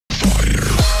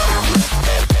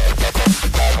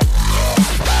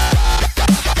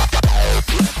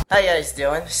How you guys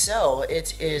doing? So,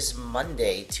 it is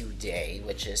Monday today,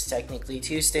 which is technically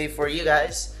Tuesday for you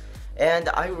guys. And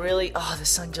the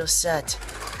sun just set.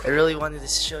 I really wanted to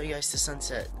show you guys the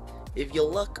sunset. If you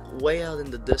look way out in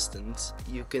the distance,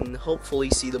 you can hopefully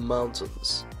see the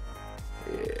mountains.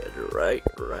 Yeah, they're right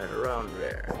around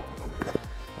there.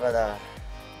 But,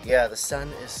 yeah, the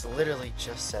sun is literally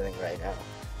just setting right now.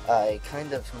 I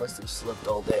kind of must have slept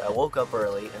all day. I woke up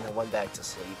early and then went back to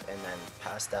sleep and then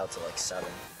passed out till like 7.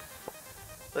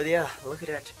 But yeah, look at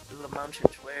that little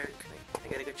mountains. Where can I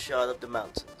get a good shot of the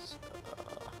mountains?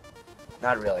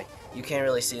 Not really. You can't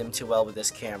really see them too well with this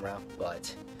camera,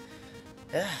 but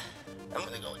yeah, I'm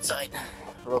gonna go inside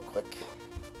real quick.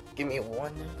 Give me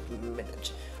 1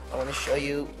 minute. I want to show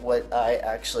you what I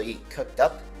actually cooked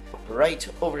up right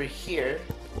over here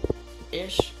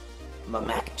ish. My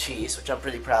mac and cheese, which I'm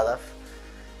pretty proud of.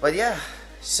 But yeah,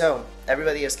 so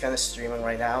everybody is kind of streaming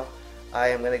right now. I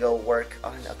am gonna go work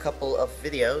on a couple of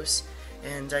videos,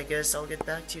 and I guess I'll get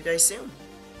back to you guys soon.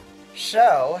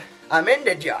 So, I'm in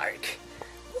the dark.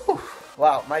 Whew.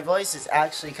 Wow, my voice is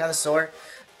actually kind of sore.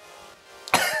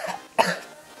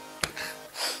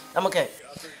 I'm okay.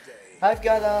 I've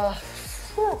got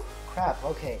crap.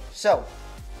 Okay, so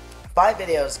 5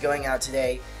 videos going out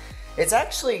today. It's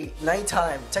actually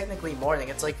nighttime, technically morning.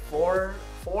 It's like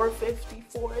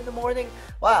 4:54 in the morning.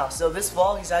 Wow, so this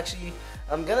vlog is actually,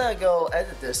 I'm gonna go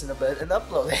edit this in a bit and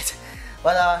upload it.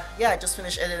 But yeah, I just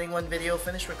finished editing one video,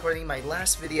 finished recording my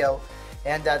last video,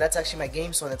 and that's actually my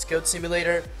games one. It's Goat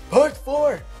Simulator Part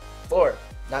 4. 4,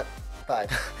 not 5.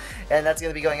 And that's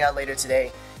gonna be going out later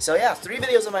today. So yeah, 3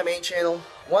 videos on my main channel,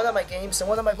 1 on my games, and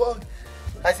 1 on my vlog.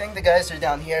 I think the guys are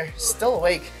down here, still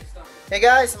awake. Hey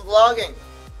guys, I'm vlogging.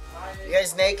 You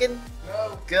guys naked?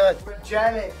 No. Good. We're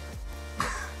jamming.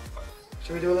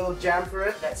 Should we do a little jam for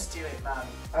it? Let's do it, man.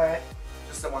 Alright.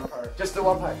 Just the one part. Just the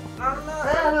one part. No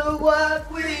matter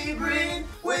what we bring,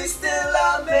 we still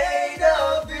are made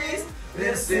of these.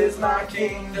 This is my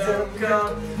kingdom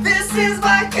come. This is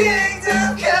my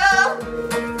kingdom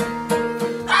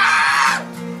come. Ah!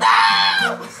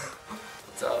 Ah!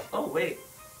 What's up? Oh wait,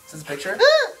 is this a picture?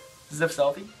 Is this a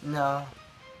selfie? No.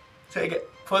 Take it.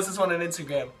 Post this one on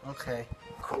Instagram. Okay.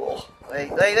 Cool.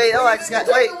 Wait. Oh, I just got.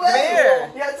 Wait, come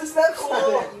here. Yeah, it's a snap.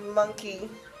 Cool, you monkey.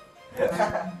 Oh.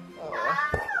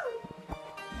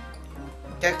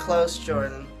 Get close,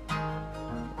 Jordan.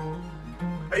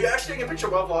 Are you actually taking a picture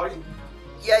while vlogging?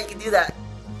 Yeah, you can do that.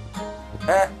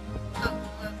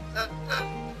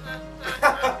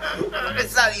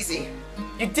 It's not easy.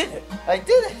 You did it. I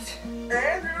did it.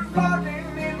 Andrew's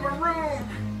vlogging in my room.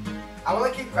 I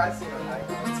want to keep practicing on that.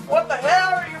 What the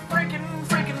hell are you freaking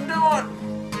doing?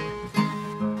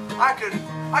 I could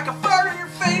fart in your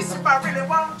face if I really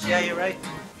want to. Yeah, you're right.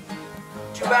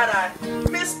 Too bad I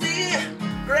missed the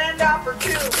grand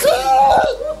opportunity.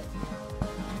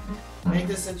 Make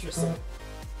this interesting.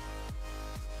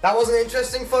 That wasn't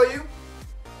interesting for you?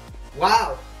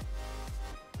 Wow.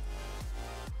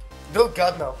 Oh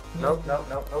God, no. No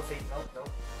feet. No.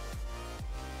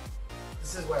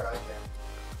 This is where I can.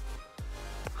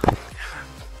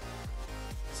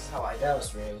 This is how I. That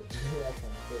was rude.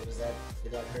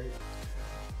 Did that hurt?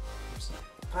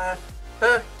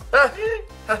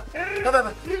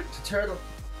 It's a turtle.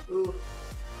 Ooh.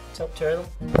 What's up, turtle?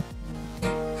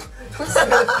 What's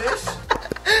that, fish?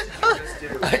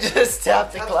 I just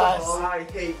tapped the glass. Oh, I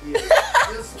hate you.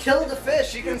 Just kill the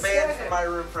fish. You can banned stay from my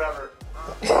room forever.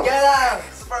 Get out!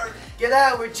 Get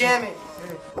out! We're jamming.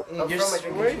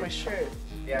 You're wearing my shirt.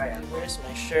 Yeah, I am. Where's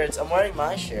my shirts? I'm wearing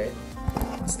my shirt.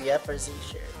 It's the FRZ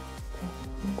shirt.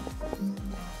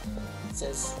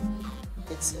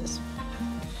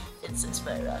 It says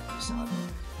by Rocky Song.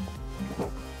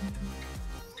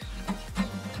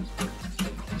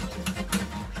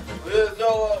 Let's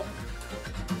go.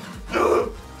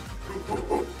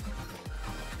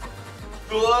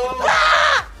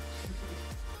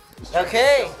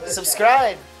 Okay,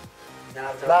 subscribe.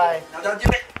 Bye. Now don't do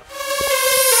it.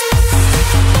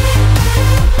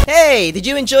 Hey, did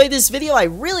you enjoy this video? I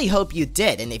really hope you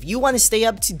did, and if you want to stay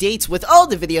up to date with all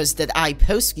the videos that I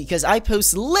post, because I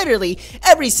post literally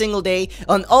every single day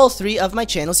on all 3 of my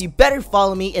channels, you better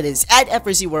follow me. It is at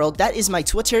FRZworld. That is my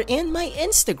Twitter and my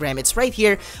Instagram. It's right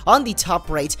here on the top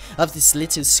right of this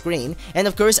little screen. And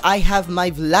of course, I have my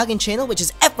vlogging channel, which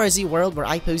is FRZworld, where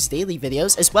I post daily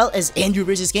videos, as well as Andrew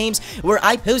vs. Games, where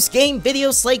I post game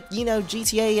videos like, you know,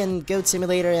 GTA and Goat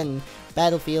Simulator and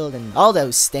Battlefield, and all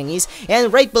those thingies.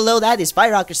 And right below that is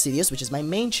FRZworld Studios, which is my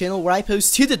main channel where I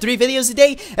post 2 to 3 videos a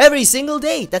day, every single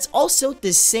day. That's also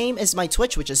the same as my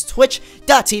Twitch, which is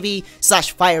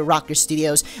twitch.tv/FRZworld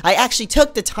Studios. I actually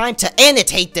took the time to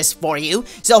annotate this for you,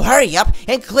 so hurry up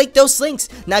and click those links.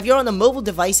 Now, if you're on a mobile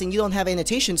device and you don't have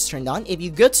annotations turned on, if you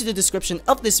go to the description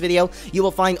of this video, you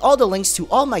will find all the links to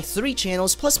all my 3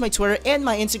 channels, plus my Twitter and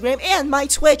my Instagram and my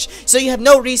Twitch, so you have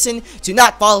no reason to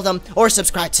not follow them or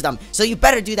subscribe to them. So you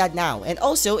better do that now. And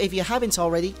also, if you haven't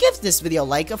already, give this video a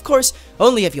like, of course,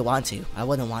 only if you want to. I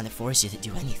wouldn't want to force you to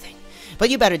do anything. But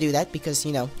you better do that because,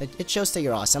 you know, it shows that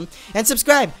you're awesome. And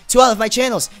subscribe to all of my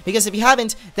channels, because if you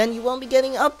haven't, then you won't be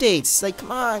getting updates. Like,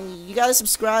 come on, you gotta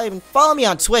subscribe and follow me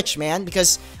on Twitch, man,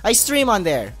 because I stream on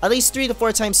there at least 3 to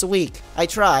 4 times a week. I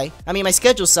try. I mean, my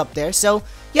schedule's up there, so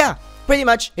yeah. Pretty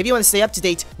much, if you want to stay up to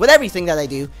date with everything that I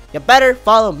do, you better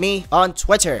follow me on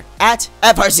Twitter at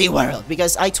FRZworld,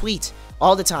 because I tweet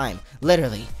all the time,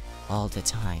 literally all the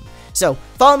time. So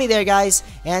follow me there, guys,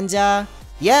 and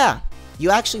yeah, you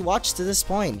actually watched to this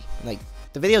point. Like,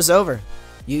 the video's over.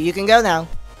 You can go now.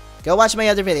 Go watch my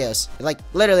other videos. Like,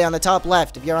 literally on the top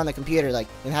left, if you're on the computer, like,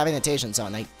 and have annotations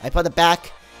on. I put it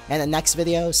back in the next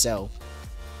video, so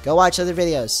go watch other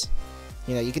videos.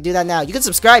 You know, you can do that now. You can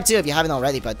subscribe too if you haven't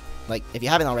already, but like, if you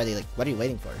haven't already, like, what are you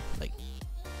waiting for? Like,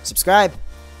 subscribe.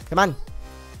 Come on.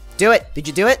 Do it. Did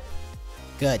you do it?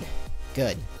 Good.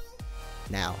 Good.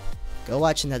 Now, go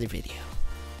watch another video.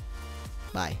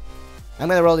 Bye. I'm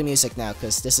gonna roll the music now,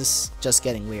 because this is just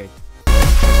getting weird.